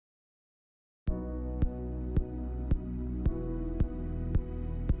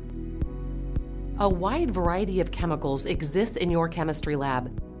A wide variety of chemicals exists in your chemistry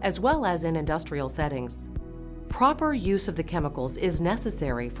lab, as well as in industrial settings. Proper use of the chemicals is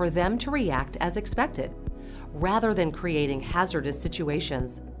necessary for them to react as expected, rather than creating hazardous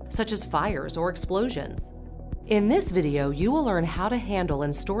situations such as fires or explosions. In this video, you will learn how to handle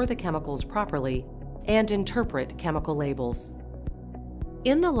and store the chemicals properly and interpret chemical labels.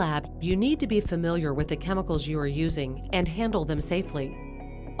 In the lab, you need to be familiar with the chemicals you are using and handle them safely.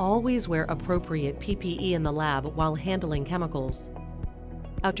 Always wear appropriate PPE in the lab while handling chemicals.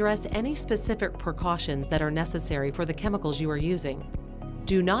 Address any specific precautions that are necessary for the chemicals you are using.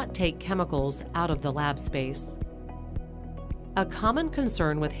 Do not take chemicals out of the lab space. A common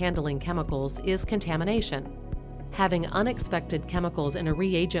concern with handling chemicals is contamination. Having unexpected chemicals in a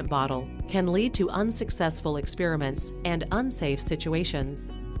reagent bottle can lead to unsuccessful experiments and unsafe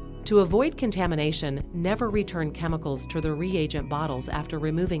situations. To avoid contamination, never return chemicals to the reagent bottles after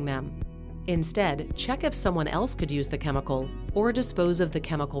removing them. Instead, check if someone else could use the chemical or dispose of the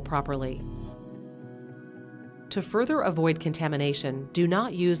chemical properly. To further avoid contamination, do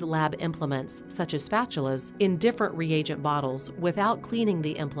not use lab implements, such as spatulas, in different reagent bottles without cleaning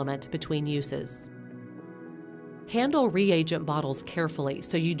the implement between uses. Handle reagent bottles carefully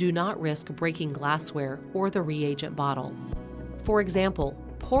so you do not risk breaking glassware or the reagent bottle. For example,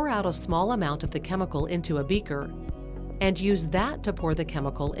 pour out a small amount of the chemical into a beaker and use that to pour the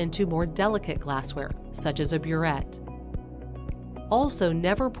chemical into more delicate glassware, such as a burette. Also,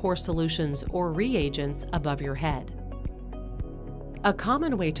 never pour solutions or reagents above your head. A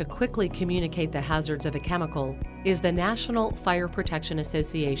common way to quickly communicate the hazards of a chemical is the National Fire Protection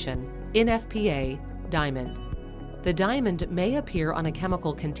Association, NFPA, diamond. The diamond may appear on a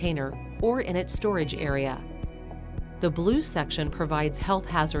chemical container or in its storage area. The blue section provides health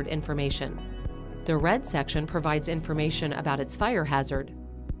hazard information. The red section provides information about its fire hazard.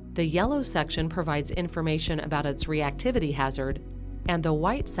 The yellow section provides information about its reactivity hazard. And the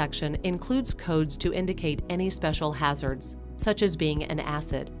white section includes codes to indicate any special hazards, such as being an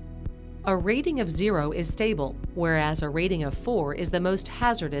acid. A rating of 0 is stable, whereas a rating of 4 is the most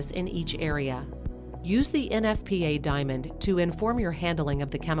hazardous in each area. Use the NFPA diamond to inform your handling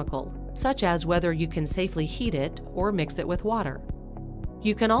of the chemical, such as whether you can safely heat it or mix it with water.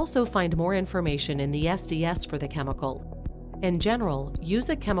 You can also find more information in the SDS for the chemical. In general, use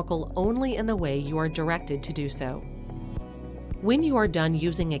a chemical only in the way you are directed to do so. When you are done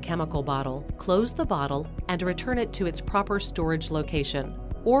using a chemical bottle, close the bottle and return it to its proper storage location,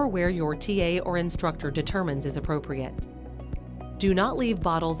 or where your TA or instructor determines is appropriate. Do not leave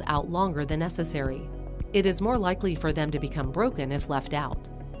bottles out longer than necessary. It is more likely for them to become broken if left out.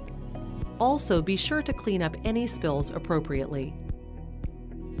 Also, be sure to clean up any spills appropriately.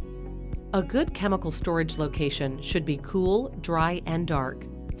 A good chemical storage location should be cool, dry, and dark,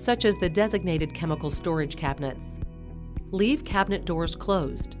 such as the designated chemical storage cabinets. Leave cabinet doors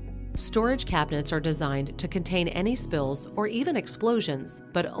closed. Storage cabinets are designed to contain any spills or even explosions,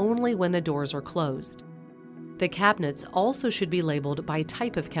 but only when the doors are closed. The cabinets also should be labeled by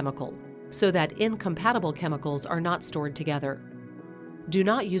type of chemical, so that incompatible chemicals are not stored together. Do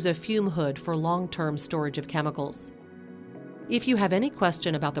not use a fume hood for long-term storage of chemicals. If you have any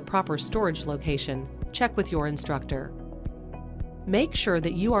question about the proper storage location, check with your instructor. Make sure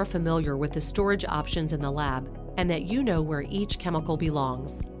that you are familiar with the storage options in the lab and that you know where each chemical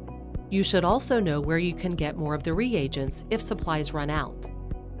belongs. You should also know where you can get more of the reagents if supplies run out.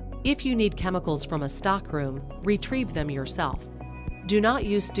 If you need chemicals from a stockroom, retrieve them yourself. Do not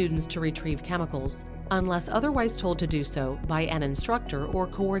use students to retrieve chemicals unless otherwise told to do so by an instructor or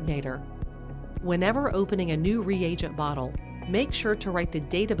coordinator. Whenever opening a new reagent bottle, make sure to write the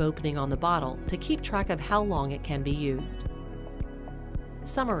date of opening on the bottle to keep track of how long it can be used.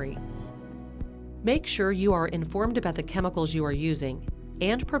 Summary: make sure you are informed about the chemicals you are using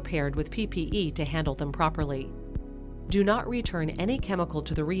and prepared with PPE to handle them properly. Do not return any chemical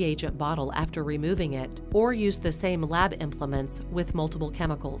to the reagent bottle after removing it, or use the same lab implements with multiple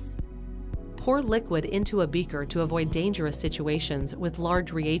chemicals. Pour liquid into a beaker to avoid dangerous situations with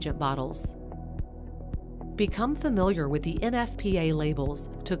large reagent bottles. Become familiar with the NFPA labels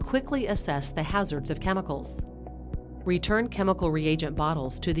to quickly assess the hazards of chemicals. Return chemical reagent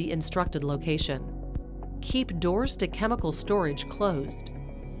bottles to the instructed location. Keep doors to chemical storage closed.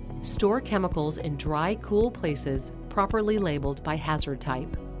 Store chemicals in dry, cool places properly labeled by hazard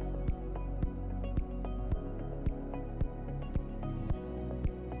type.